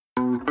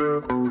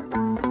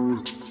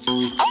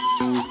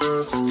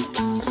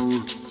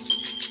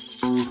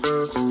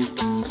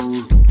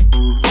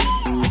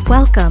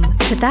Welcome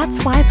to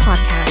That's Why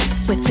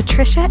podcast with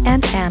Patricia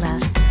and Anna,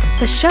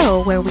 the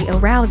show where we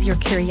arouse your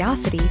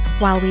curiosity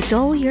while we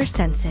dull your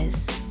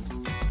senses.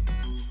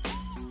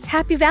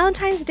 Happy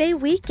Valentine's Day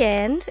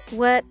weekend.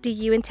 What do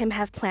you and Tim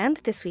have planned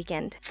this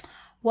weekend?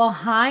 Well,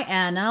 hi,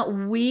 Anna.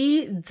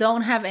 We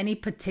don't have any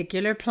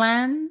particular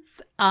plans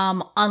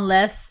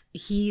unless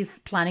he's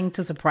planning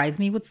to surprise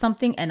me with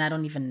something and I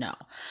don't even know.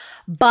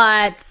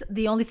 But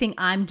the only thing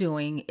I'm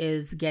doing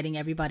is getting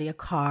everybody a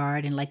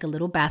card and like a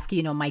little basket,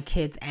 you know, my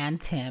kids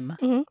and Tim,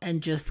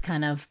 and just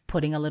kind of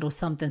putting a little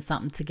something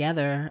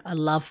together, a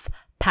love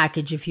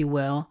package, if you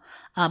will.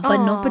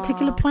 But no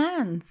particular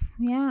plans.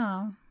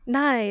 Yeah.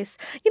 Nice.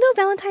 You know,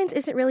 Valentine's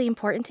isn't really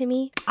important to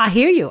me. I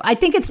hear you. I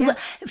think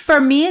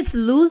for me, it's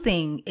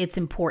losing its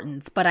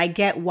importance, but I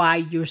get why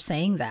you're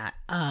saying that.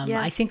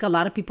 I think a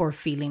lot of people are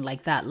feeling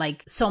like that.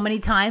 Like so many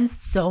times,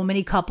 so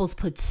many couples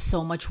put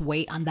so much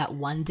weight on that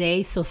one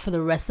day. So for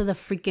the rest of the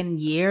freaking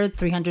year,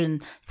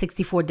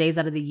 364 days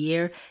out of the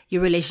year,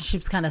 your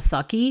relationship's kind of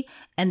sucky.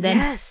 And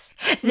then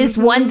this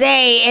one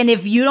day, and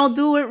if you don't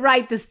do it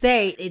right this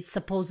day, it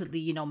supposedly,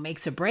 you know,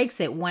 makes or breaks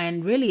it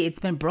when really it's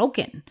been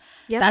broken.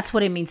 Yep. That's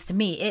what it means to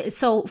me.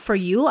 So for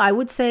you, I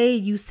would say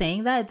you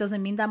saying that, it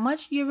doesn't mean that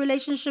much. Your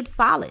relationship's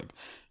solid.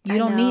 You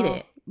don't need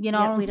it. You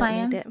know what I'm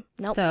saying? Don't need it.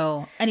 Nope.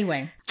 So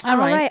anyway, all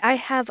right. I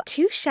have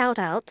 2 shout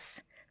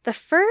outs. The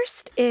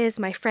first is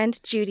my friend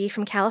Judy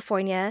from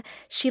California.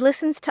 She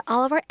listens to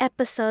all of our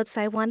episodes,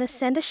 so I want to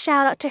send a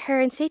shout out to her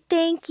and say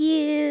thank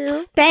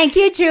you. Thank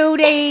you,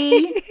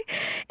 Judy.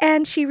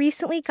 And she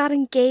recently got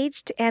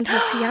engaged, and her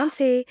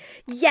fiance,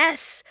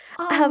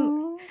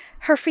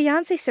 her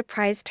fiance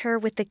surprised her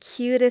with the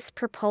cutest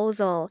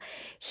proposal.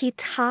 He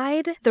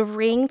tied the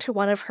ring to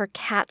one of her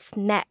cat's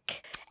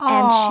neck.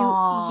 And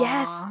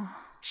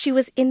she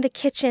was in the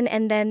kitchen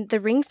and then the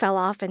ring fell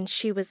off and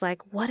she was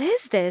like, "What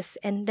is this?"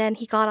 And then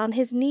he got on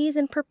his knees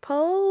and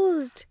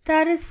proposed.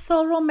 That is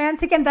so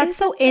romantic and that's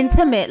so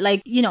intimate.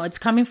 Like, you know, it's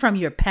coming from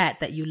your pet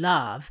that you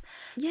love.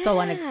 Yeah. So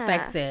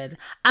unexpected.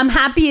 I'm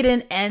happy it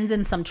didn't end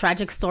in some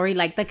tragic story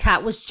like the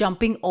cat was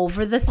jumping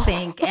over the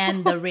sink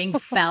and the ring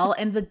fell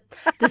in the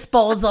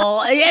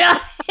disposal. You know,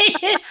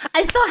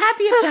 I'm so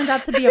happy it turned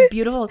out to be a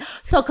beautiful.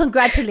 So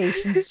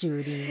congratulations,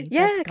 Judy.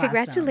 Yeah, that's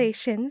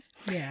congratulations.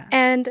 Awesome. Yeah.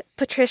 And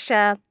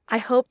Patricia, I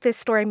hope this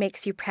story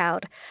makes you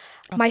proud.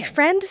 Okay. My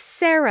friend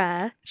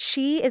Sarah,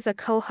 she is a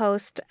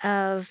co-host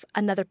of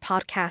another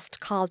podcast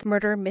called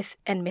Murder, Myth,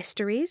 and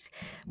Mysteries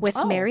with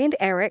Mary and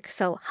Eric.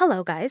 So,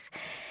 hello, guys.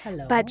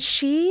 Hello. But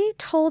she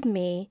told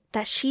me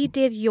that she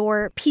did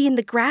your pee in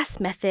the grass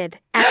method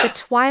at the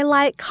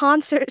Twilight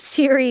concert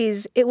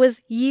series. It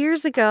was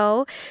years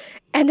ago.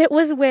 And it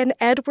was when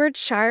Edward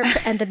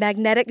Sharpe and the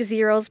Magnetic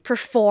Zeros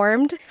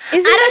performed. I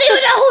don't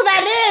even know who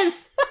that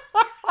is.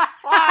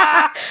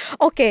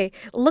 Okay,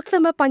 look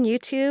them up on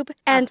YouTube.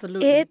 And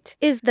Absolutely. It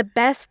is the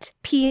best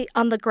pee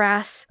on the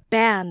grass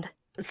band.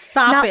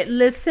 Stop it.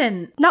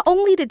 Listen. Not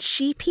only did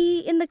she pee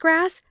in the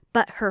grass,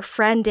 but her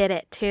friend did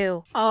it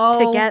too. Oh,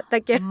 to get the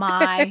gift.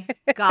 My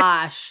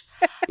gosh.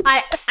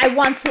 I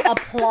want to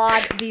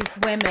applaud these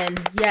women.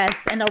 Yes.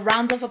 And a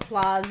round of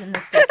applause in the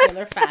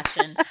circular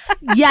fashion.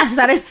 Yes,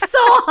 that is so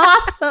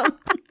awesome.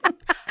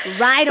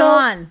 Right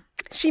on.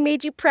 She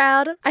made you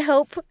proud, I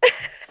hope.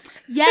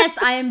 Yes,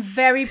 I am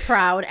very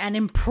proud and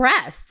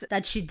impressed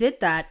that she did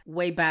that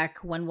way back.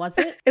 When was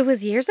it? It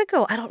was years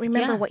ago. I don't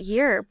remember what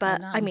year,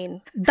 but I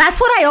mean.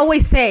 That's what I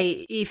always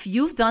say. If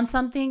you've done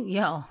something,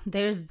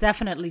 there's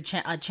definitely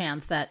a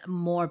chance that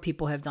more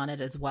people have done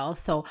it as well.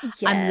 So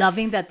yes. I'm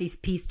loving that these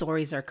peace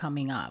stories are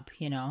coming up,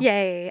 you know.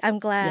 Yay, I'm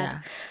glad.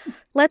 Yeah.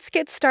 Let's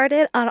get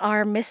started on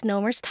our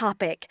misnomers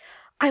topic.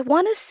 I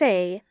want to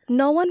say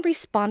no one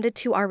responded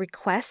to our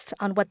request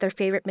on what their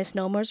favorite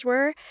misnomers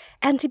were.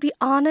 And to be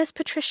honest,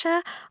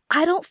 Patricia,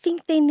 I don't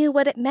think they knew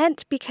what it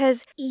meant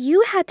because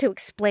you had to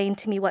explain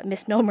to me what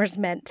misnomers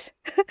meant.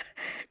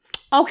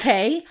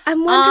 Okay.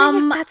 I'm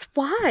wondering if that's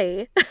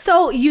why.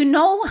 So you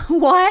know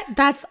what?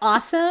 That's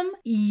awesome.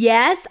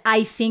 Yes,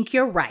 I think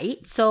you're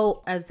right.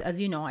 So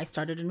as you know, I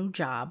started a new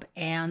job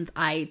and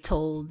I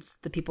told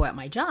the people at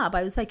my job,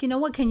 I was like, you know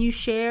what? Can you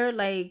share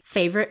like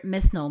favorite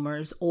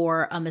misnomers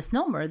or a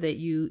misnomer that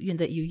you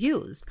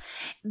use?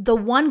 The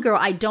one girl,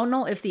 I don't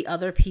know if the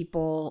other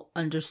people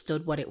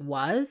understood what it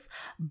was,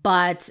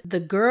 but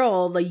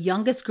the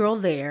youngest girl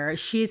there,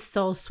 she's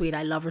so sweet.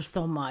 I love her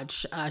so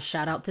much.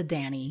 Shout out to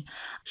Danny.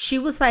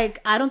 She was like,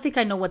 I don't think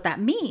I know what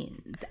that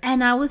means.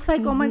 And I was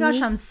like, oh my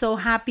gosh, I'm so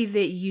happy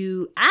that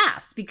you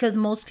asked because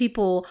most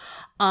people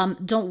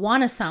don't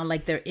want to sound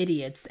like they're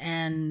idiots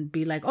and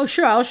be like, oh,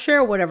 sure, I'll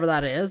share whatever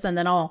that is. And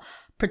then I'll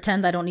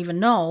pretend I don't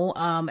even know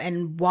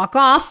and walk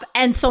off.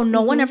 And so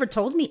no one ever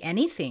told me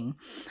anything.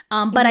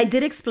 But I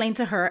did explain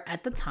to her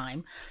at the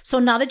time. So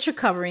now that you're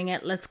covering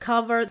it, let's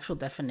cover the actual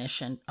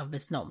definition of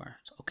misnomer.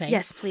 Okay?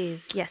 Yes,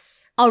 please.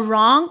 Yes. A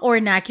wrong or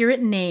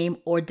inaccurate name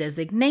or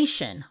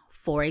designation.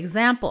 For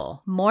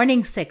example,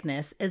 morning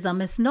sickness is a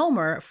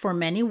misnomer for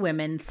many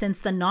women since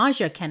the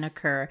nausea can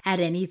occur at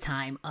any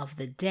time of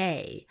the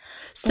day.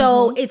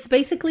 So it's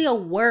basically a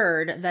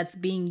word that's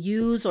being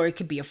used, or it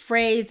could be a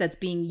phrase that's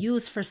being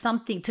used for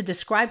something to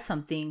describe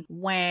something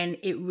when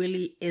it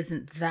really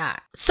isn't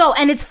that. So,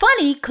 and it's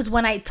funny because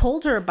when I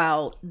told her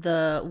about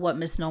what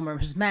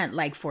misnomers meant,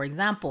 like for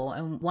example,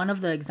 and one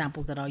of the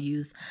examples that I'll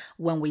use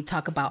when we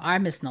talk about our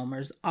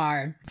misnomers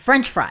are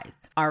French fries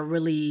are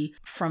really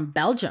from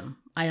Belgium,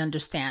 I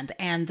understand.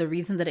 And the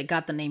reason that it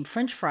got the name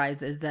French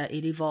fries is that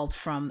it evolved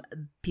from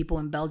people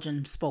in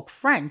Belgium spoke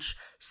French,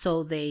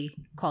 so they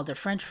called it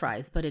French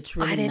fries, but it's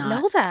really I didn't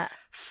know that.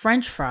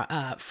 French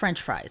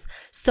fries.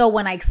 So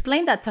when I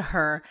explained that to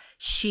her,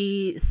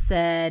 she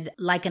said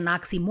like an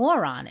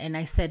oxymoron. And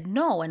I said,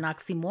 no, an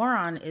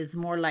oxymoron is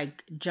more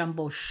like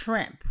jumbo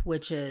shrimp,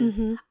 which is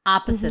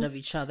opposite of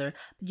each other.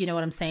 You know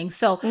what I'm saying?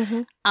 So,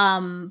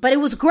 but it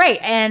was great.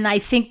 And I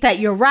think that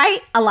you're right.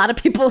 A lot of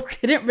people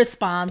didn't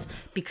respond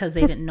because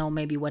they didn't know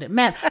maybe what it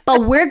meant.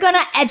 But we're going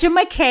to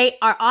educate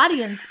our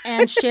audience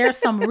and share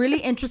some really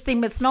interesting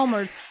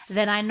misnomers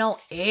that I know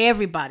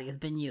everybody has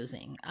been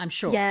using. I'm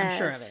sure. Yes, I'm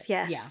sure of it.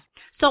 Yes. Yeah.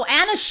 So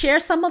Anna,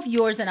 share some of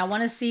yours, and I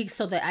want to see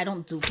so that I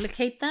don't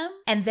duplicate them,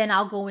 and then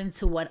I'll go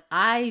into what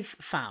I've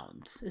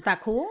found. Is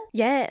that cool?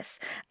 Yes.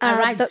 All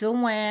right.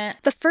 Do it.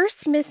 The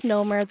first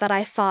misnomer that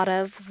I thought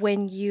of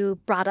when you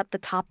brought up the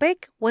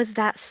topic was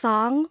that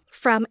song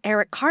from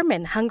Eric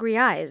Carmen, Hungry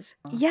Eyes.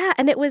 Yeah,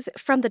 and it was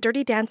from the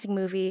Dirty Dancing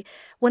movie.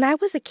 When I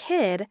was a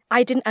kid,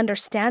 I didn't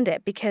understand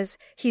it because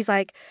he's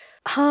like,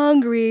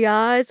 hungry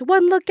eyes,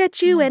 one look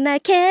at you and I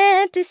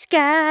can't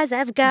disguise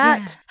I've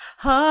got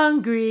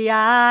hungry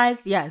eyes.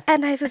 Yes.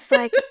 And I was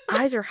like,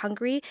 eyes are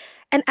hungry.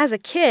 And as a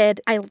kid,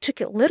 I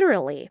took it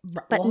literally.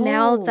 But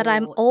now that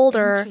I'm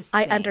older,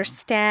 I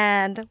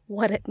understand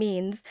what it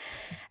means.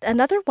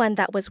 Another one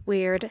that was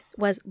weird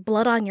was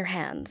blood on your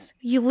hands.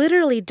 You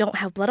literally don't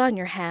have blood on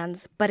your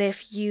hands, but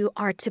if you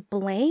are to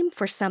blame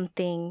for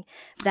something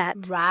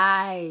that...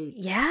 Right.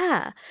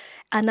 Yeah.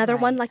 Another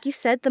one, like you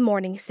said, the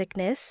morning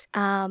sickness.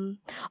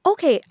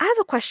 Okay, I have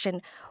a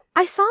question.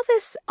 I saw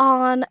this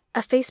on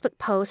a Facebook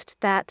post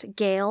that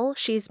Gail,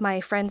 she's my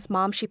friend's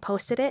mom, she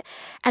posted it,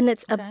 and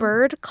it's a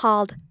bird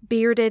called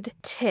bearded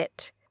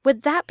tit.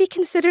 Would that be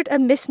considered a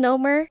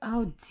misnomer?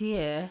 Oh,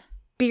 dear.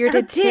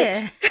 Bearded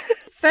tit.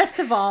 First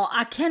of all,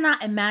 I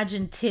cannot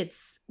imagine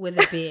tits with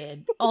a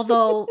beard,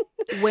 although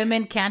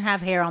women can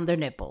have hair on their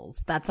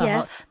nipples. That's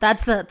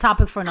a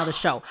topic for another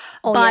show.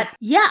 But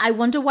I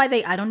wonder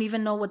why I don't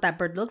even know what that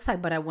bird looks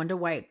like, but I wonder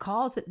why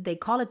they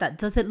call it that.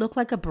 Does it look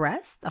like a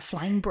breast, a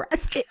flying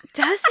breast? It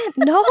doesn't.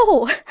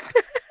 No.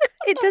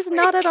 It does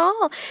not at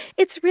all.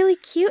 It's really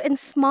cute and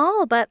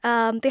small, but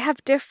they have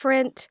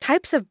different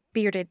types of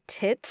bearded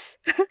tits.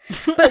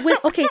 But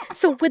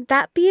so would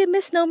that be a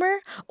misnomer?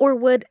 Or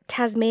would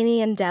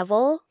Tasmanian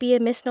devil be a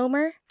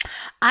misnomer?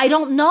 I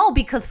don't know,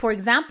 because, for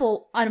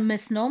example, a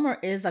misnomer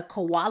is a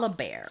koala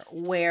bear,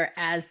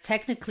 whereas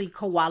technically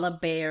koala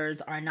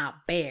bears are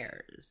not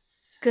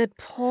bears. Good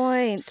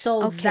point.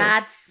 So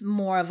that's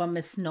more of a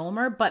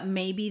misnomer, but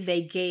maybe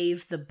they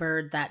gave the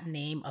bird that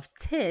name of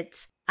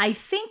tit. I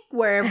think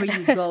wherever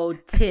you go,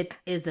 tit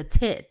is a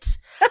tit,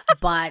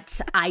 but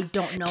I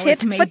don't know tit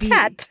if maybe for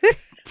tat.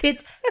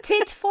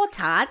 tit for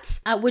tat.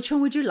 Which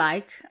one would you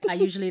like? I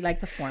usually like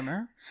the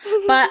former,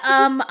 but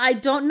I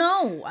don't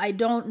know. I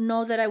don't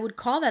know that I would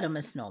call that a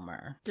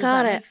misnomer. Does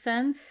that make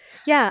sense?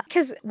 Yeah,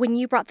 because when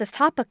you brought this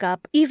topic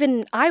up,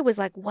 even I was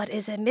like, "What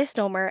is a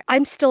misnomer?"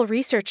 I'm still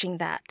researching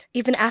that.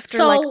 Even after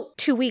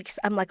 2 weeks,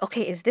 I'm like,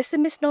 "Okay, is this a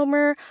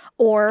misnomer?"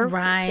 Or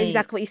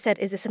exactly what you said,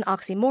 is this an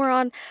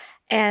oxymoron?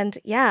 And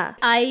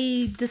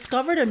I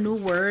discovered a new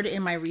word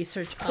in my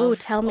research of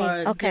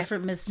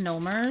different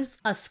misnomers,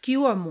 a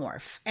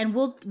skeuomorph. And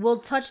we'll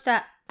touch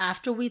that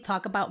after we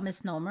talk about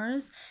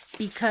misnomers,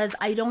 because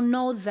I don't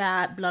know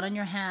that blood on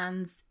your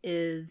hands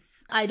is,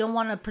 I don't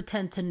want to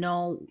pretend to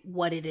know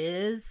what it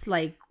is,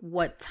 like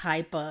what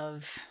type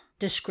of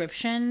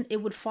description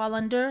it would fall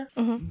under,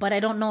 but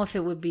I don't know if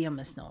it would be a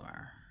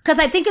misnomer. Because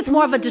I think it's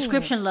more of a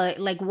description,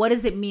 like what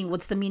does it mean?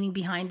 What's the meaning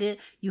behind it?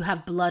 You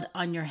have blood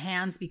on your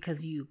hands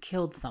because you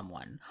killed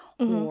someone,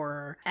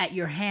 or at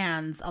your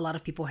hands, a lot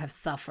of people have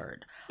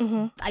suffered.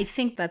 I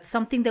think that's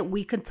something that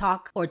we can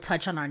talk or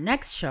touch on our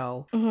next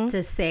show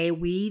to say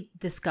we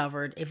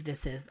discovered if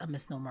this is a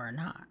misnomer or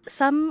not.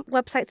 Some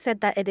websites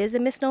said that it is a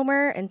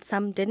misnomer and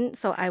some didn't,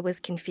 so I was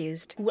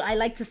confused. I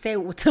like to say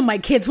to my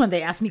kids when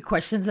they ask me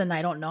questions and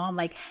I don't know, I'm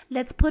like,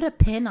 let's put a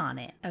pin on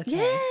it. Okay.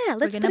 Yeah,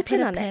 let's put a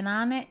pin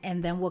on it.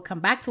 And then we'll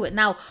come back to it.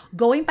 Now,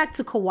 going back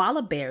to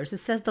koala bears, it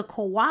says the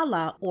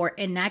koala, or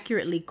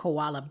inaccurately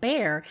koala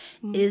bear,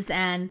 is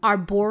an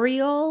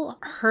arboreal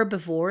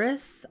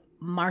herbivorous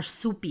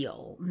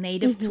marsupial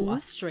native to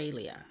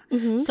Australia.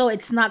 So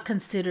it's not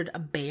considered a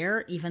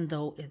bear, even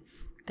though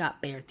it's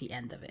got bear at the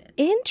end of it.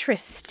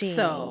 Interesting.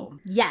 So,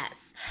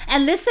 yes.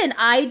 And listen,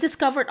 I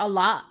discovered a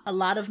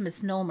lot of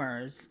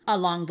misnomers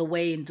along the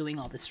way in doing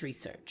all this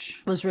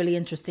research. It was really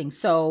interesting.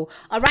 So,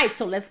 all right,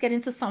 so let's get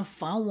into some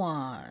fun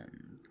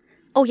ones.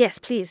 Oh, yes,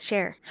 please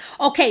share.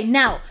 Okay,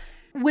 now,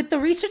 with the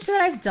research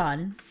that I've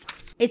done,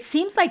 it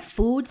seems like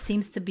food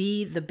seems to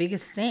be the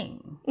biggest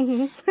thing.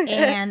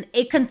 And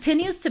it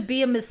continues to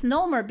be a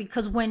misnomer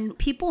because when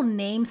people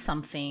name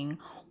something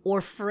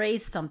or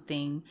phrase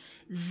something,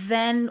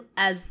 then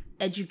as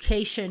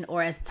education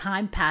or as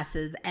time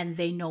passes and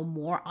they know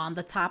more on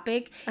the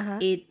topic,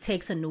 it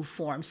takes a new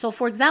form. So,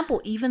 for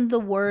example, even the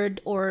word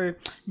or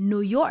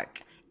New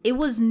York, it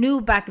was new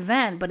back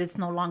then, but it's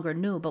no longer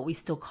new, but we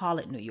still call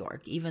it New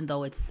York, even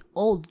though it's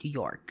old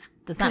York.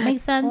 Does that make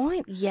sense?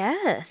 Point.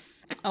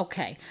 Yes.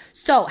 Okay.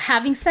 So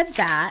having said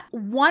that,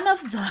 one of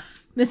the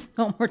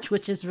misnomers,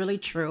 which is really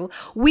true,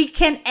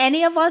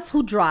 any of us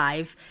who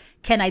drive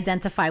can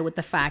identify with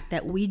the fact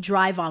that we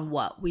drive on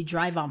what? We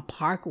drive on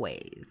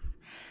parkways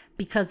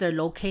because they're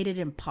located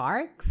in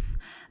parks.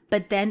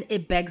 But then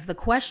it begs the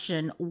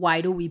question,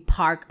 why do we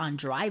park on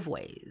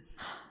driveways?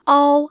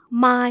 Oh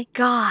my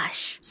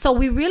gosh. So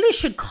we really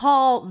should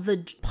call the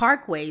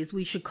parkways,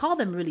 we should call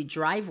them really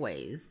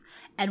driveways.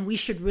 And we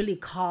should really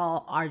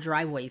call our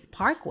driveways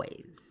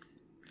parkways.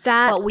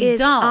 That but we is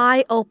don't.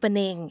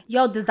 Eye-opening.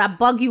 Yo, does that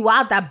bug you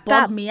out? That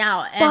bugged me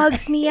out.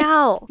 Bugs me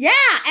out. Yeah,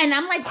 and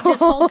I'm like this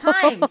whole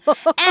time.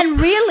 And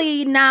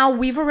really now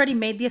we've already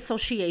made the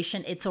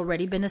association. It's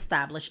already been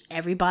established.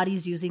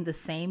 Everybody's using the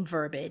same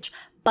verbiage.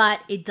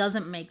 But it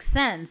doesn't make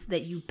sense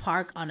that you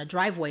park on a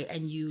driveway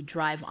and you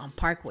drive on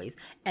parkways.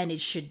 And it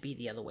should be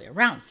the other way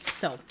around.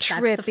 So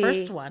that's the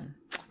first one.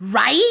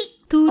 Right?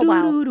 Oh,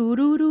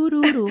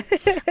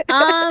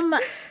 wow.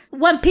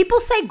 When people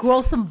say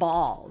grow some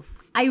balls,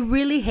 I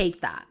really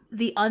hate that.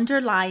 The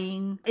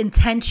underlying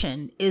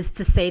intention is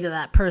to say to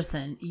that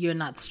person, you're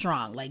not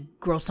strong. Like,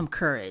 grow some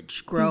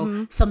courage,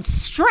 grow some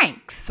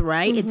strength,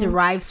 right? It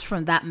derives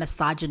from that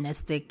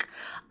misogynistic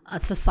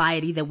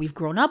society that we've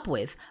grown up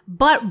with.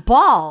 But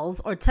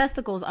balls or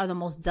testicles are the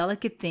most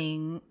delicate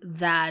thing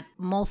that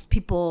most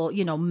people,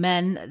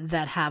 men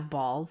that have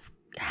balls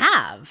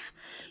have.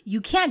 You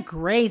can't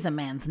graze a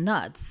man's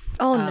nuts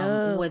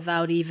no.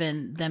 without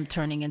even them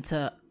turning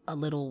into a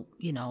little,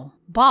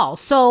 ball.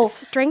 So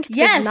strength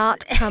does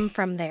not come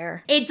from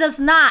there. It does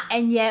not.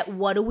 And yet,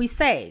 what do we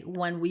say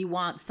when we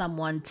want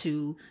someone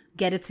to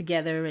get it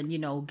together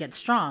and, get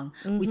strong?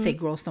 We say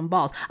grow some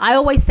balls. I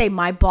always say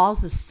my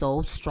balls are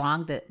so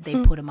strong that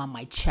they put them on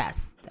my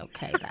chest.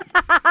 Okay.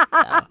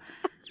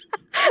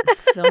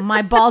 So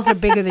my balls are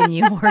bigger than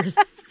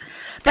yours.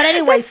 But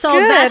anyway,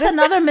 that's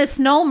another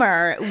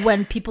misnomer.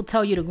 When people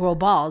tell you to grow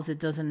balls, it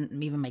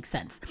doesn't even make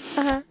sense.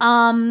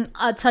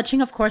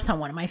 Touching, of course, on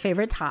one of my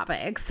favorite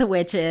topics,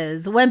 which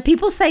is when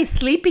people say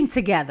sleeping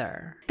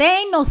together. There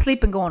ain't no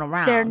sleeping going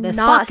around. They're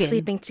not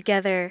sleeping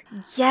together.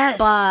 Yes.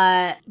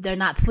 But they're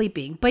not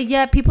sleeping. But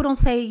yet people don't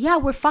say, yeah,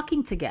 we're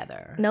fucking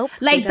together. Nope.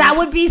 Like, that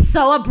would be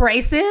so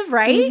abrasive,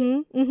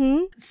 right?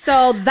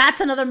 So that's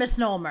another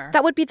misnomer.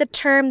 That would be the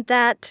term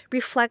that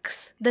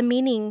reflects the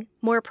meaning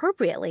more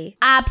appropriately.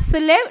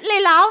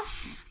 Absolutely,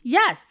 love.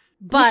 Yes.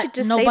 But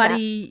just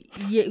nobody,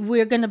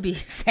 we're going to be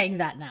saying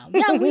that now.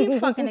 Yeah, we're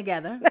fucking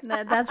together.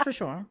 That's for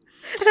sure.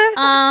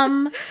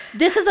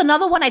 This is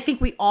another one I think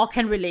we all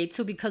can relate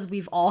to because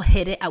we've all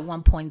hit it at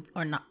one point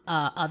or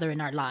other in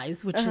our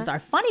lives, which is our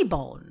funny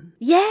bone.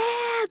 Yeah,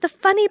 the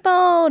funny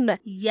bone.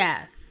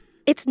 Yes.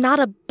 It's not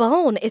a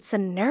bone, it's a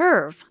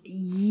nerve.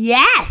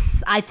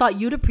 Yes. I thought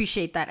you'd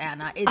appreciate that,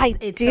 Anna.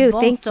 It's do, a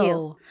bone, thank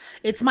you.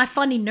 It's my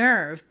funny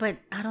nerve, but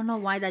I don't know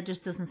why that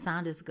just doesn't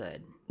sound as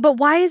good. But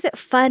why is it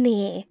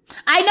funny?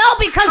 I know,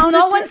 because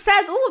no one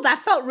says, "Ooh, that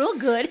felt real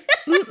good."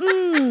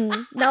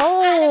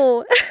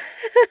 No.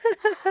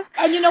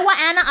 And you know what,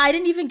 Anna? I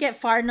didn't even get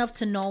far enough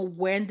to know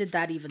when did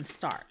that even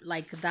start.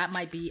 Like, that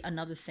might be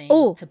another thing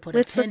to put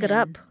let's a pin look it in.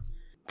 up.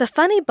 The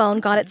funny bone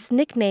got its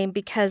nickname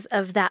because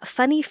of that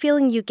funny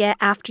feeling you get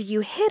after you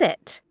hit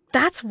it.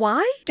 That's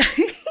why?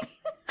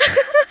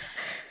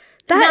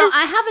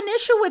 I have an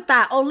issue with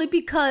that only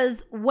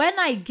because when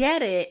I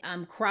get it,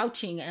 I'm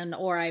crouching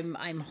or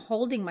I'm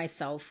holding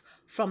myself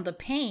from the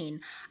pain.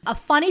 A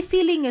funny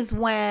feeling is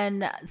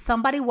when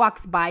somebody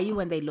walks by you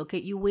and they look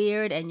at you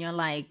weird and you're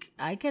like,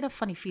 I get a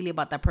funny feeling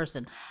about that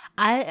person.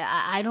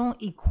 I don't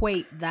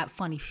equate that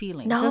funny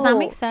feeling. No, does that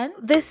make sense?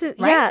 This is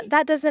right? Yeah,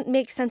 that doesn't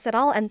make sense at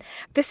all. And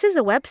this is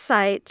a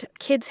website,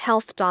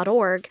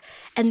 kidshealth.org,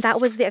 and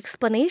that was the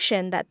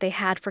explanation that they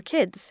had for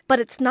kids. But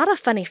it's not a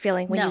funny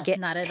feeling when you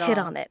get hit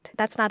on it.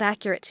 That's not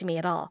accurate to me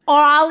at all. Or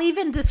I'll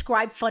even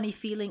describe funny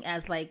feeling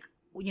as like,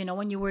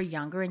 when you were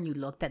younger and you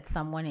looked at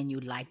someone and you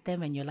liked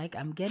them and you're like,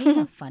 I'm getting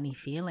a funny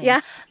feeling. Yeah.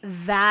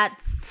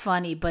 That's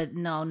funny, but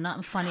no,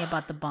 nothing funny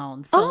about the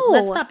bones. So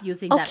let's stop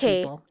using that,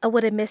 people.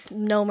 Would a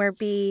misnomer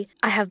be,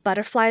 I have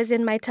butterflies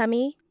in my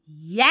tummy?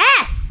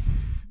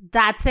 Yes!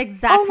 That's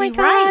exactly right.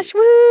 Oh my gosh,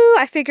 woo!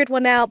 I figured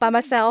one out by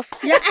myself.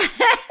 Yeah.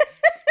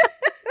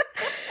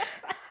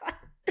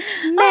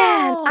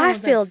 Man, I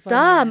feel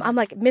dumb. I'm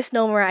like,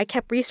 misnomer. I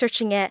kept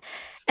researching it.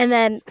 And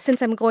then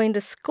since I'm going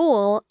to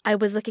school, I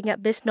was looking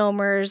at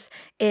misnomers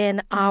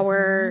in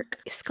our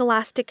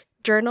scholastic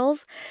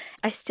journals.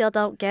 I still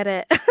don't get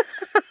it.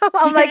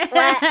 I'm like,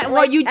 what?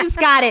 Well, you just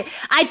got it.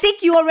 I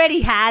think you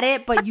already had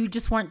it, but you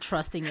just weren't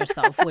trusting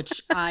yourself,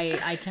 which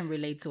I can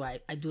relate to. I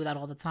do that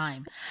all the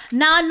time.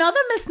 Now, another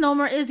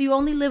misnomer is you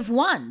only live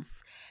once.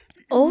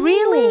 Oh.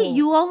 Really?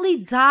 You only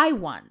die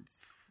once.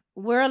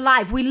 We're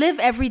alive. We live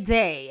every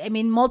day. I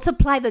mean,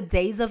 multiply the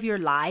days of your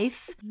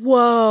life.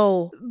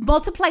 Whoa.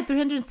 Multiply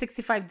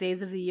 365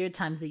 days of the year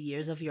times the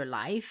years of your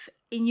life.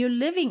 And you're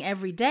living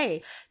every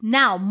day.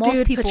 Now,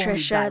 most people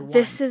Patricia, only die once.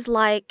 This is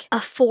like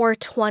a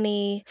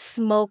 420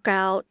 smoke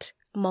out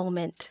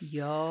moment.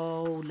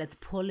 Yo, let's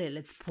pull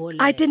it.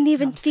 I didn't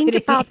even think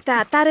about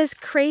that. That is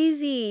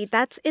crazy.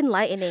 That's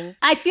enlightening.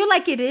 I feel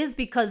like it is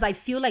because I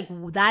feel like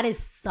that is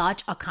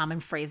such a common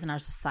phrase in our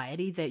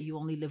society that you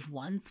only live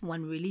once,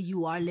 when really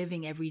you are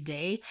living every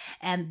day,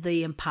 and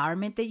the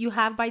empowerment that you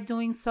have by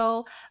doing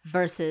so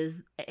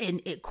versus,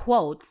 in it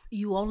quotes,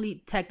 you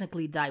only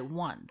technically die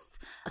once.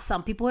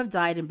 Some people have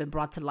died and been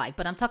brought to life,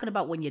 but I'm talking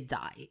about when you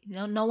die. You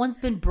know, no one's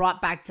been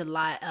brought back to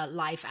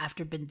life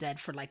after been dead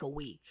for like a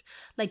week.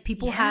 Like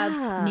people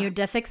have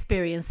near-death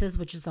experiences,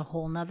 which is a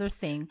whole nother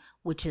thing,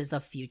 which is a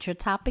future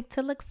topic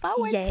to look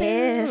forward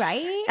to,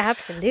 right?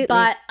 Absolutely.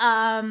 But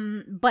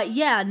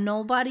yeah,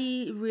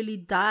 nobody really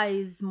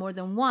dies more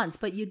than once,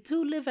 but you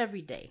do live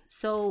every day.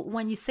 So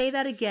when you say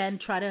that again,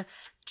 try to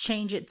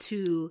change it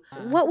to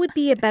what would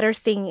be a better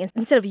thing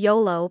instead of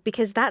YOLO,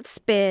 because that's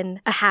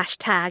been a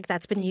hashtag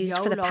that's been used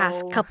for the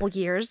past couple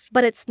years,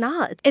 but it's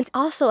not. It's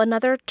also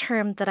another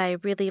term that I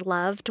really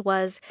loved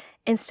was,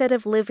 instead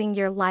of living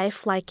your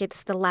life like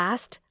it's the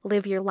last,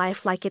 live your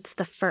life like it's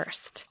the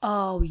first.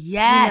 Oh,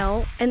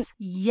 yes. You know? And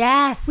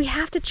yes. We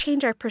have to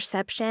change our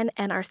perception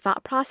and our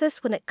thought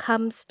process when it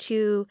comes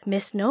to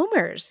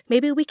misnomers.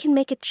 Maybe we can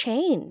make a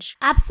change.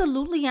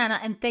 Absolutely, Anna.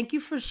 And thank you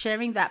for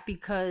sharing that,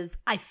 because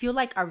I feel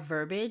like our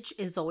verbiage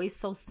is always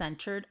so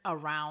centered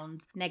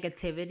around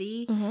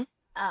negativity. Mm-hmm.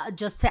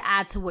 Just to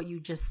add to what you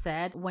just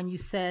said, when you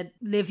said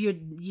live your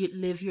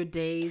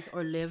days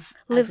or live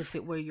as if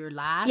it were your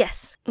last.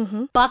 Yes.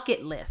 Mm-hmm.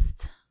 Bucket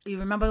list. You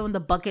remember when the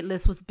bucket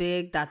list was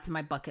big? That's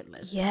my bucket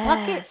list. Yes.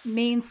 Bucket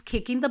means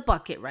kicking the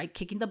bucket, right?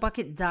 Kicking the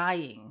bucket,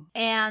 dying.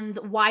 And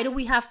why do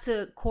we have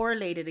to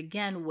correlate it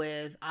again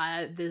with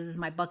this is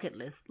my bucket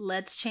list?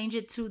 Let's change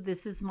it to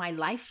this is my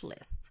life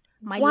list.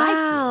 My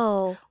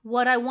life list,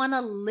 what I want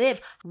to live,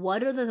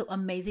 what are the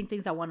amazing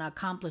things I want to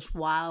accomplish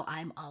while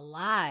I'm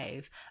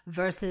alive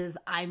versus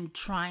I'm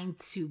trying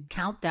to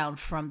count down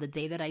from the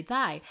day that I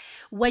die.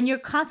 When you're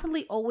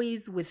constantly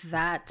always with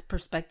that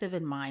perspective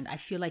in mind, I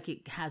feel like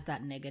it has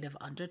that negative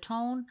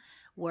undertone.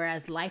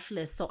 Whereas life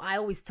list, so I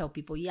always tell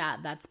people, yeah,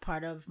 that's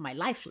part of my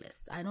life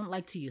list. I don't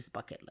like to use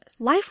bucket list.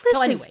 Life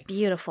list is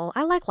beautiful.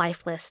 I like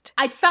life list.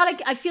 I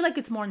feel like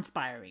it's more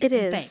inspiring. It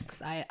is.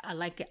 Thanks. I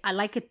like it. I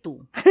like it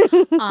too.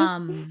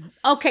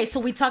 Okay,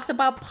 so we talked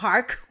about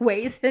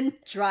parkways and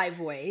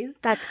driveways.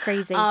 That's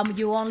crazy.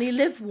 You only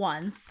live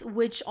once,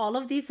 which all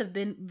of these have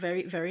been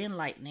very, very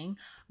enlightening.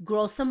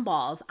 Grow some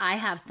balls. I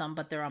have some,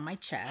 but they're on my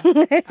chest.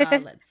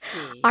 Let's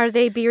see. Are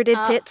they bearded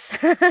tits?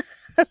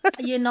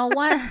 You know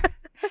what?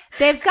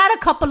 They've got a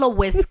couple of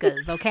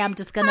whiskers, okay? I'm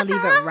just going to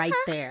leave it right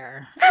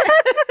there.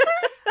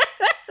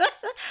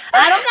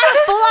 I don't got a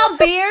full-on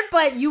beard,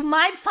 but you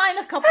might find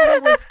a couple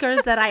of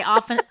whiskers that I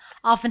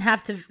often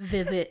have to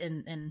visit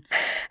and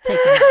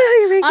take them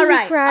out. All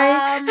right.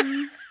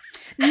 Cry.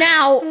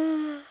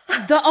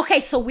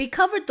 Okay, so we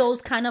covered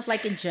those kind of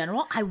like in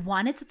general. I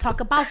wanted to talk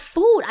about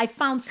food. I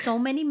found so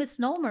many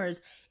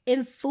misnomers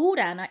in food,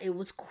 Anna. It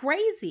was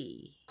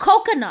crazy.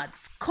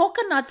 Coconuts.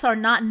 Coconuts are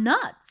not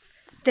nuts.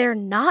 They're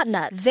not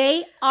nuts.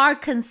 They are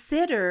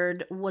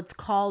considered what's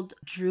called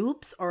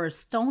drupes or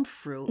stone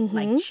fruit,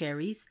 like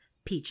cherries,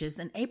 peaches,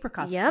 and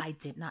apricots. Yep. I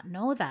did not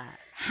know that.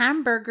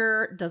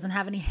 Hamburger doesn't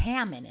have any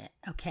ham in it,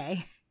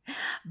 okay?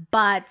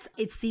 But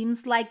it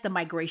seems like the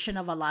migration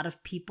of a lot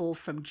of people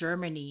from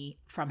Germany,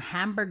 from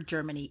Hamburg,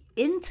 Germany,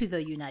 into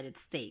the United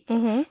States,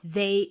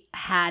 they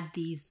had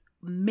these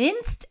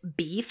minced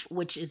beef,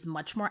 which is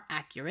much more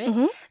accurate,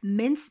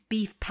 minced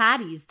beef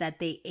patties that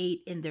they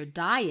ate in their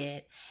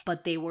diet,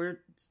 but they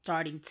were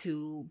starting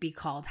to be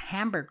called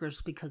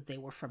hamburgers because they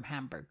were from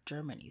Hamburg,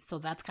 Germany. So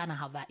that's kind of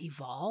how that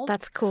evolved.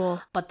 That's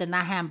cool. But they're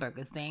not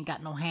hamburgers. They ain't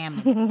got no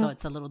ham in it, so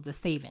it's a little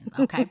deceiving,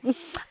 okay?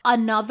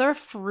 Another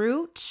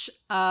fruit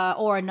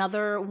or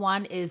another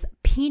one is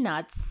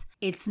peanuts.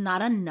 It's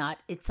not a nut,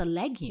 it's a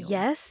legume.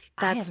 Yes,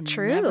 that's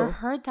true. I've never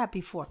heard that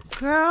before.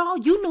 Girl,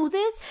 you knew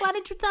this? Why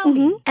didn't you tell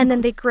me? And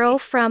then they grow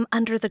from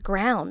under the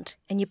ground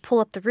and you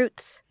pull up the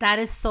roots. That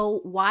is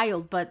so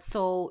wild. But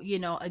so,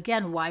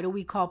 again, why do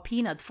we call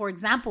peanuts? For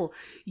example,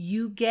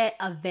 you get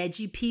a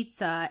veggie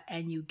pizza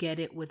and you get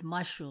it with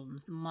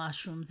mushrooms.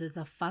 Mushrooms is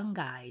a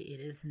fungi. It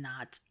is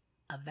not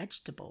a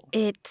vegetable.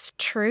 It's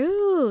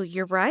true.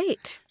 You're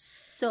right.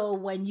 So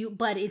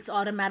but it's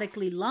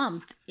automatically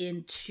lumped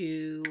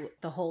into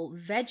the whole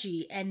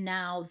veggie. And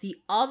now the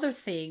other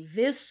thing,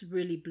 this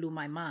really blew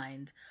my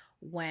mind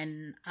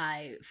when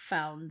I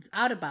found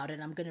out about it.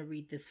 I'm going to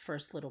read this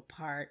first little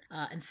part.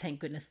 And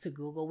thank goodness to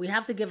Google. We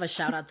have to give a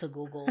shout out to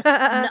Google.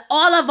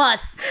 All of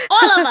us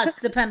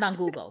depend on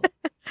Google.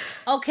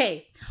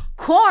 Okay.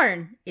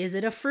 Corn. Is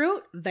it a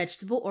fruit,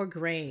 vegetable, or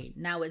grain?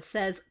 Now it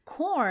says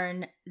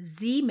corn,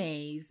 Z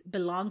maize,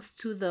 belongs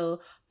to the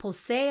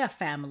Poaceae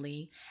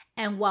family.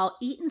 And while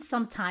eaten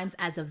sometimes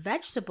as a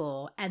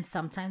vegetable and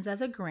sometimes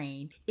as a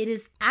grain, it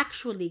is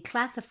actually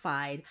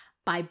classified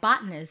by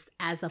botanists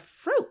as a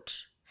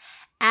fruit,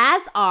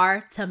 as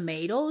are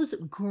tomatoes,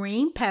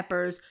 green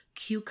peppers,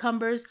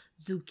 cucumbers,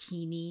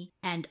 zucchini,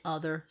 and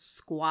other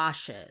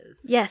squashes.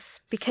 Yes,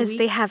 because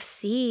they have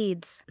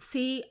seeds.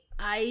 See,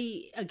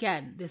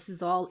 again, this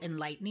is all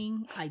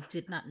enlightening. I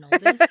did not know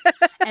this.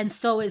 And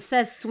so it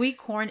says sweet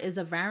corn is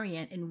a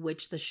variant in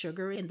which the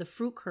sugar in the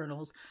fruit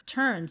kernels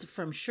turns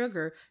from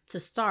sugar to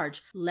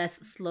starch less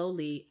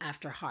slowly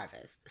after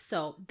harvest.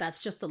 So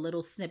that's just a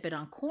little snippet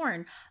on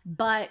corn.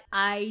 But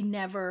I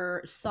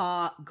never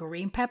saw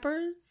green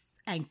peppers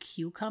and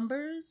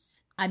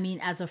cucumbers. I mean,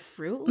 as a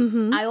fruit.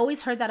 Mm-hmm. I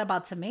always heard that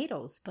about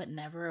tomatoes, but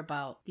never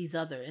about these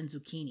other and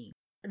zucchini.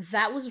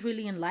 That was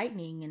really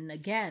enlightening. And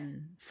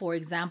again, for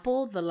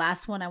example, the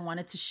last one I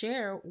wanted to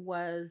share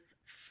was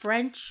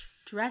French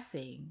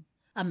dressing,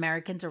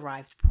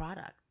 American-derived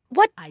product.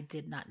 What? I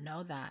did not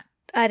know that.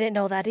 I didn't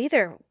know that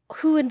either.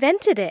 Who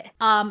invented it?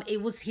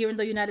 It was here in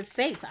the United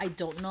States. I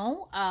don't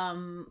know.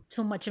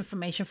 Too much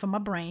information from my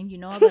brain. You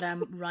know that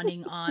I'm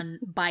running on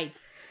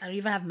bytes. I don't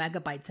even have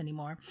megabytes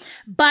anymore.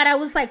 But I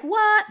was like,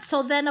 what?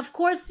 So then, of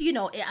course, you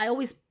know, I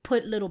always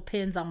put little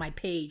pins on my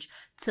page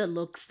to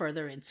look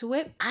further into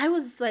it. I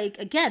was like,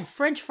 again,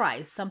 French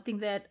fries, something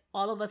that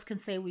all of us can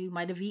say we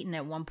might have eaten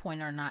at one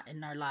point or not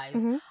in our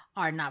lives,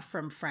 are not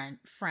from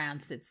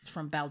France. It's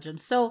from Belgium.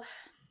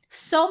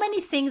 So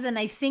many things. And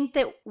I think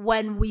that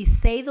when we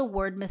say the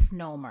word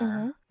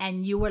misnomer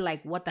and you were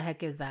like, what the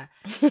heck is that?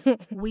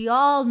 We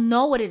all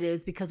know what it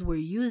is because we're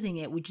using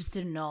it. We just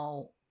didn't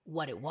know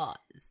what it was,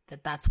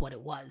 that's what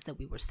it was that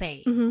we were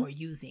saying or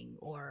using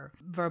or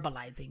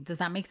verbalizing. Does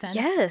that make sense?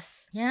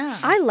 Yes. Yeah.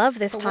 I love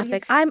this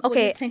topic. What do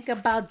you think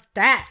about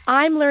that?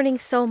 I'm learning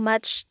so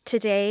much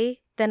today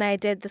than I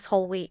did this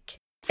whole week.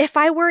 If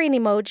I were an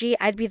emoji,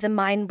 I'd be the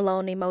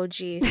mind-blown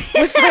emoji.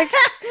 With like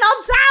no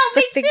doubt,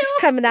 the things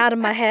coming out of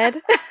my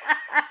head.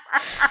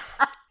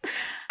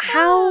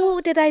 How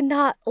did I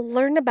not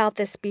learn about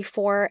this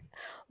before?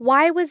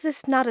 Why was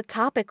this not a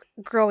topic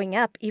growing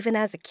up, even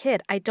as a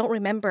kid? I don't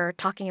remember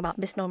talking about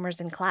misnomers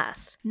in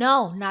class.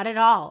 No, not at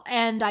all.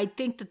 And I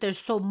think that there's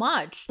so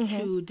much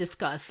to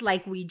discuss.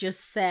 Like we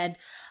just said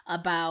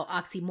about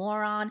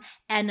oxymoron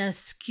and a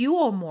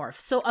skeuomorph.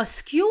 So a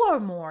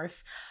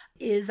skeuomorph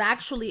is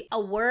actually a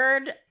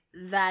word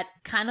that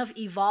kind of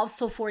evolves.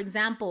 So for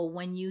example,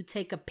 when you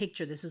take a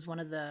picture, this is one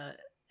of the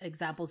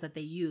examples that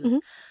they use.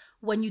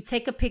 When you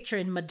take a picture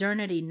in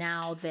modernity,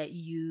 now that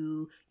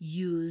you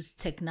use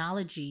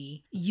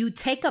technology, you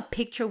take a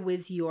picture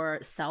with your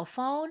cell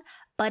phone,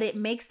 but it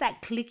makes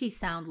that clicky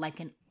sound like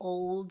an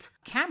old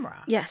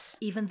camera. Yes.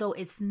 Even though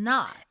it's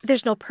not.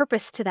 There's no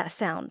purpose to that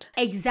sound.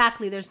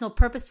 Exactly. There's no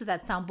purpose to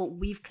that sound, but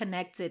we've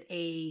connected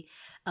a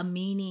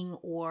meaning,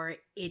 or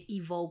it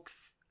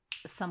evokes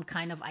some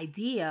kind of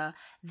idea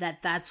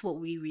that's what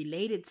we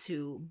related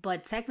to.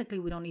 But technically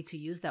we don't need to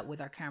use that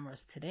with our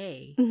cameras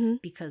today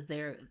because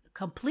they're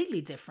completely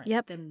different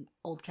than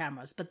old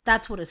cameras. But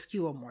that's what a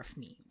skeuomorph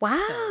means.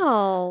 Wow.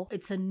 So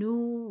it's a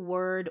new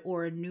word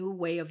or a new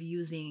way of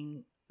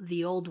using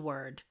the old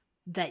word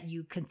that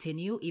you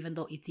continue even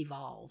though it's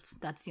evolved.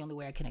 That's the only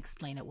way I can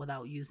explain it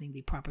without using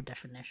the proper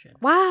definition.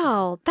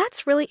 Wow,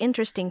 that's really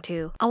interesting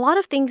too. A lot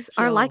of things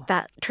are like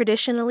that.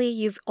 Traditionally,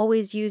 you've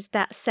always used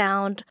that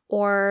sound,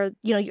 or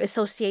you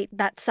associate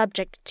that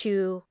subject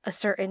to a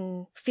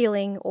certain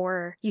feeling,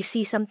 or you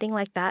see something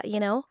like that,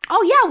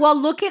 Oh yeah, well,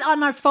 look it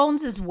on our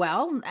phones as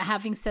well.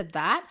 Having said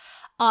that,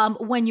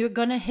 when you're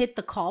gonna hit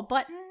the call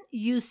button,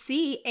 you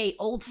see a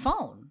old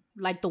phone,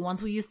 like the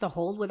ones we used to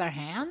hold with our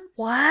hands.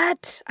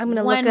 What? I'm going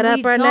to look it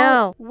up right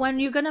now. When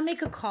you're going to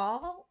make a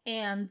call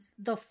and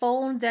the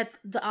phone that's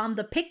on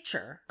the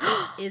picture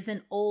is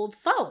an old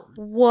phone.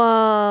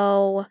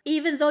 Whoa.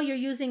 Even though you're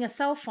using a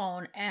cell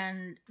phone,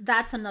 and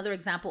that's another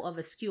example of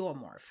a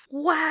skeuomorph.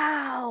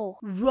 Wow.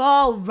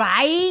 Whoa,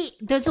 right?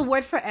 There's a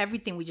word for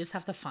everything. We just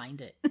have to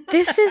find it.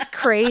 This is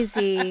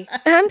crazy.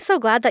 I'm so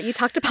glad that you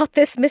talked about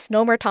this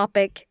misnomer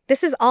topic.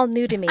 This is all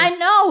new to me. I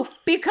know,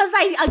 because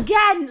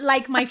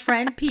like my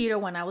friend Peter,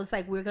 when I was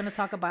like, we're going to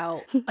talk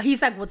about,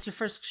 he's like, what's your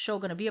first show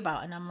going to be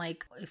about? And I'm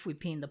like, if we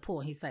pee in the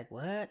pool. He's like,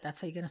 what?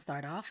 That's how you're going to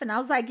start off? And I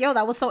was like, yo,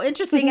 that was so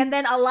interesting. And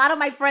then a lot of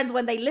my friends,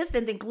 when they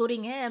listened,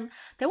 including him,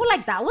 they were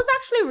like, that was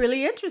actually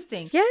really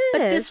interesting. Yes.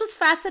 But this was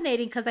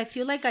fascinating because I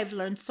feel like I've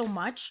learned so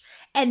much.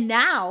 And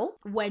now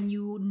when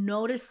you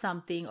notice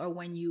something, or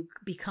when you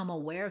become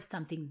aware of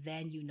something,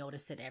 then you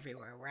notice it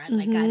everywhere, right?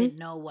 Like I didn't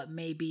know what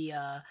maybe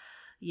a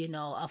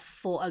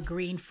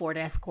green Ford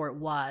Escort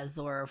was,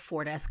 or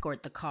Ford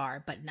Escort the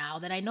car. But now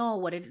that I know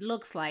what it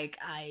looks like,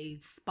 I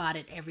spot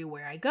it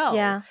everywhere I go.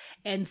 Yeah.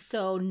 And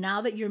so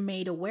now that you're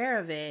made aware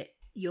of it,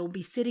 you'll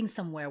be sitting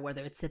somewhere,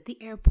 whether it's at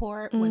the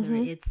airport, whether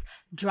it's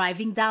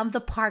driving down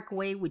the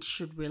parkway, which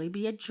should really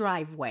be a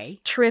driveway.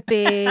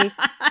 Trippy.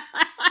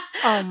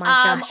 Oh my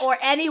gosh. Or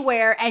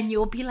anywhere, and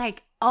you'll be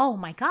like, oh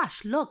my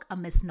gosh, look, a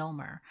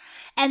misnomer.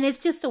 And it's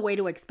just a way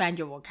to expand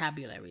your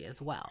vocabulary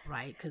as well,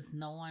 right? Because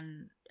no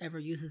one ever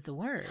uses the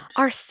word.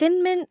 Are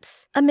Thin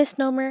Mints a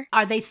misnomer?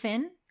 Are they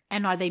thin?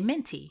 And are they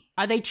minty?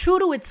 Are they true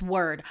to its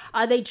word?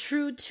 Are they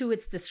true to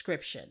its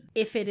description?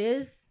 If it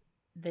is,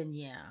 then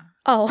yeah.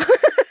 Oh.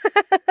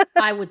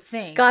 I would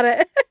think. Got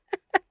it.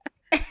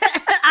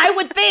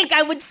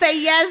 I would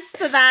say yes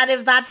to that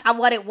if that's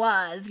what it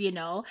was, you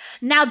know.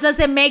 Now, does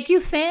it make you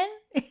thin?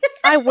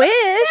 I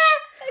wish.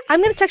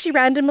 I'm going to text you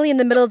randomly in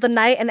the middle of the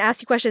night and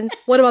ask you questions.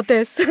 What about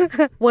this?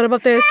 What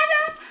about this?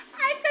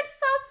 I could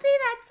so see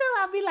that too.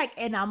 I'll be like,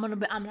 and I'm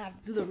gonna have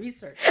to do the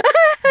research.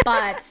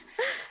 But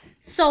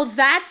so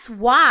that's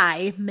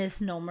why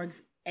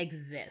misnomers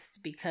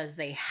exist, because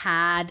they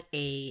had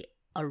a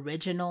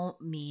original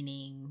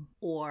meaning,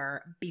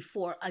 or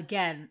before,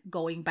 again,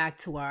 going back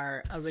to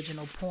our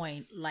original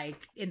point,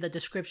 like in the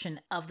description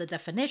of the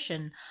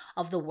definition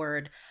of the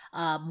word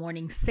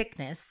morning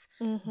sickness,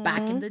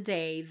 back in the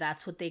day,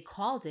 that's what they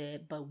called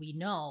it. But we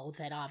know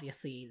that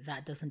obviously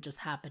that doesn't just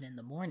happen in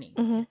the morning.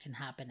 It can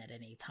happen at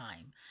any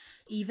time.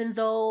 Even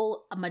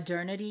though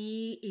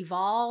modernity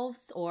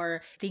evolves,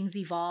 or things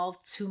evolve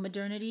to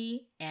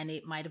modernity, and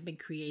it might have been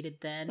created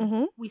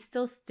then, we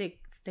still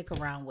stick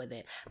around with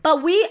it.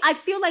 But I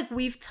feel like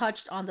we've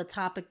touched on the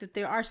topic that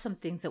there are some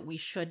things that we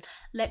should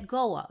let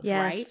go of,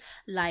 right?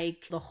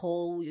 Like the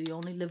whole you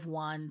only live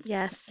once,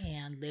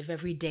 and live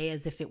every day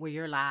as if it were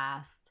your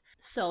last.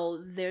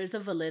 So there's a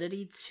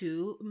validity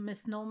to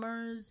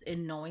misnomers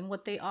in knowing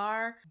what they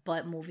are,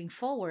 but moving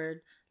forward,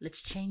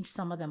 let's change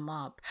some of them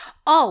up.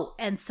 Oh,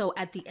 and so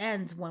at the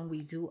end, when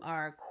we do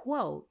our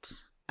quote,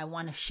 I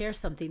want to share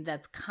something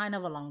that's kind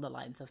of along the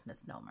lines of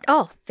misnomers.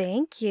 Oh,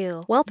 thank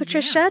you. Well,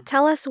 Patricia,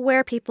 tell us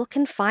where people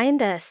can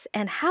find us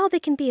and how they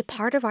can be a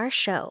part of our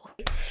show.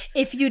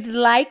 If you'd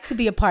like to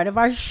be a part of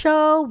our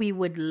show, we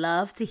would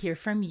love to hear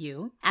from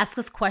you. Ask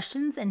us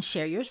questions and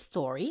share your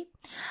story.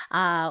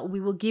 We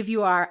will give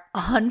you our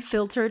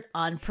unfiltered,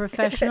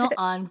 unprofessional,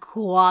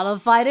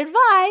 unqualified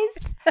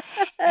advice,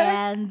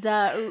 and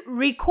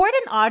record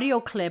an audio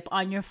clip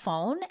on your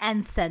phone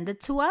and send it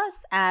to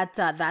us at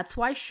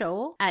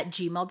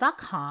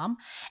that'swhyshow@gmail.com.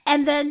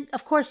 And then,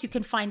 of course, you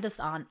can find us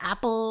on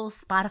Apple,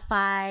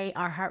 Spotify,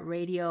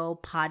 iHeartRadio,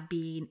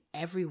 Podbean,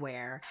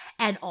 everywhere.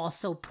 And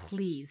also,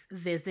 please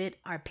visit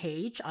our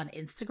page on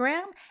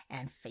Instagram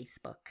and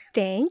Facebook.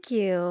 Thank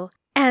you.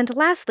 And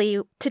lastly,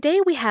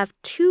 today we have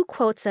 2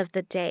 quotes of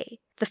the day.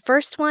 The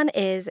first one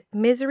is,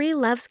 "Misery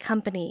loves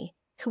company.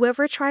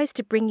 Whoever tries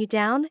to bring you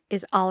down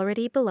is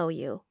already below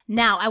you."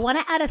 Now, I want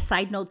to add a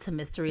side note to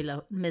Misery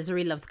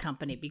Loves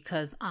Company,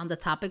 because on the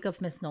topic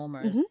of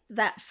misnomers,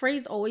 that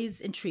phrase always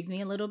intrigued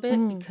me a little bit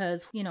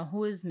because, you know,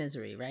 who is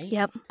misery, right?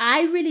 Yep.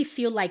 I really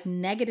feel like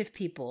negative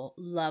people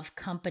love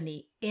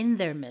company in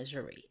their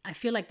misery. I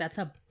feel like that's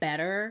a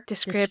better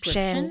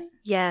description.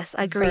 Yes,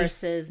 I agree.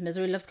 Versus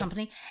misery loves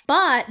company.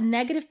 But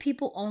negative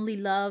people only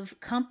love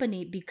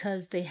company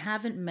because they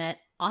haven't met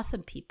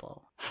awesome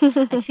people.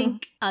 I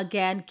think,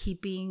 again,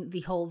 keeping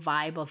the whole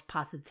vibe of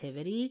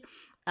positivity,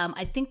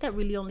 I think that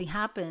really only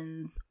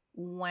happens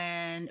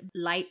when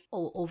light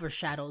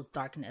overshadows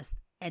darkness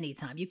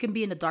anytime. You can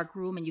be in a dark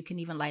room and you can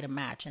even light a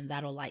match and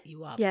that'll light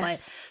you up. Yes. But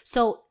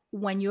so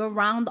when you're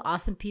around the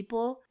awesome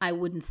people, I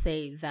wouldn't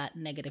say that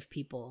negative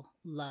people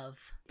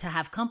love to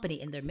have company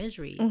in their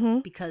misery,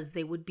 because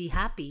they would be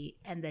happy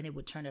and then it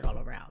would turn it all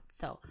around.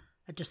 So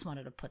I just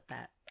wanted to put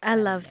that. I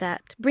love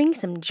that. Bring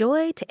some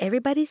joy to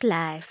everybody's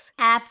lives.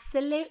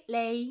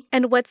 Absolutely.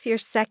 And what's your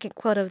second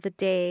quote of the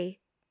day?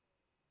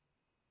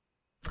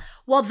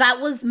 Well, that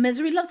was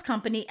 "Misery loves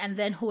company," and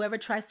then whoever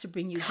tries to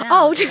bring you down.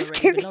 Oh, just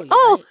kidding. You,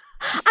 right?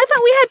 I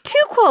thought we had 2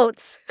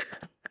 quotes.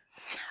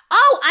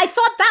 Oh, I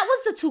thought that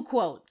was the 2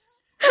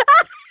 quotes.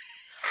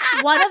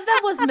 One of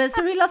them was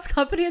 "Misery loves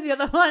company," and the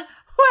other one,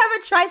 "Whoever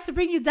tries to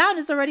bring you down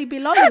is already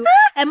below you."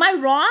 Am I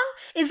wrong?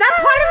 Is that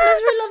part of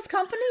 "Misery loves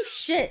company"?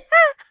 Shit.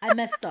 I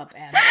messed up,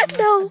 Anne.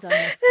 No,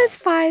 that's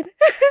fine.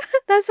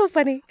 That's so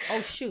funny.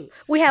 Oh, shoot.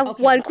 We have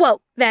 1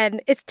 quote,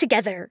 then it's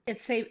together.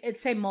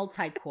 It's a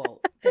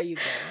multi-quote. There you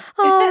go.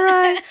 All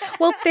right.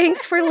 Well,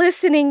 thanks for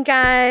listening,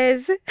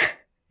 guys.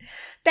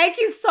 Thank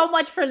you so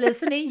much for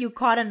listening. You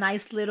caught a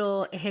nice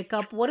little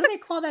hiccup. What do they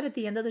call that at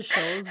the end of the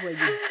shows where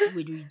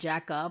you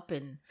jack up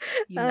and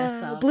you mess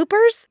up?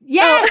 Bloopers?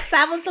 Yes,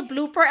 that was the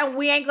blooper, and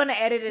we ain't going to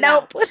edit it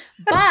out.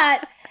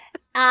 But,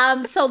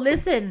 so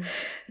listen,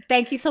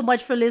 thank you so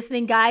much for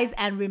listening, guys.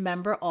 And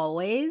remember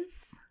always,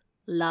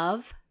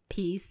 love,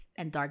 peace,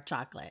 and dark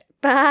chocolate.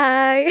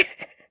 Bye.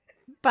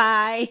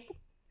 Bye.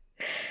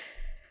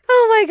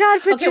 Oh my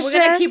God, Patricia. Okay, we're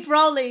going to keep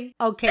rolling.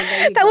 Okay,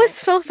 there you go. That was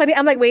so funny.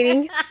 I'm like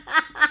waiting.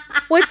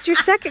 What's your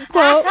second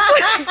quote?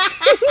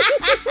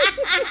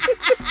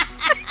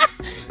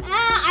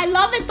 I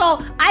love it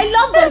though. I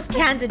love those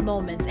candid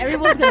moments.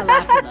 Everyone's going to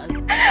laugh at us.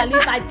 At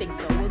least I think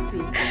so. We'll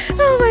see.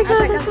 Oh my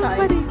God, that's so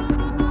funny.